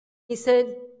He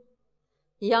said,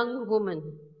 young woman,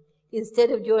 instead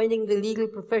of joining the legal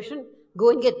profession,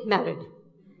 go and get married.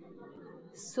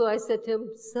 So I said to him,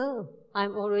 sir,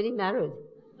 I'm already married.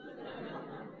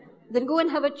 Then go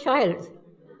and have a child,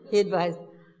 he advised.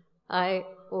 I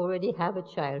already have a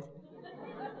child.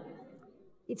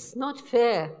 It's not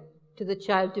fair to the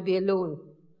child to be alone,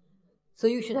 so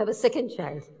you should have a second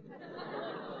child.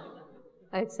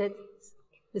 I said,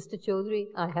 Mr. Chaudhary,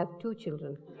 I have 2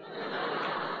 children.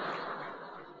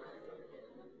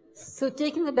 So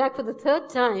taking the bag for the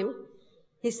 3rd time,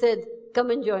 he said, come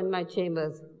and join my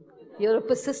chambers. You're a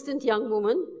persistent young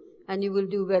woman and you will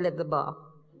do well at the bar.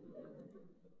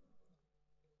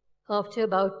 After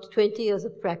about 20 years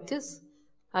of practice,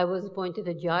 I was appointed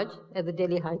a judge at the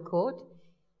Delhi High Court.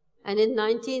 And in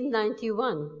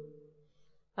 1991,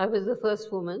 I was the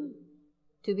first woman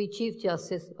to be Chief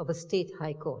Justice of a state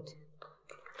high court.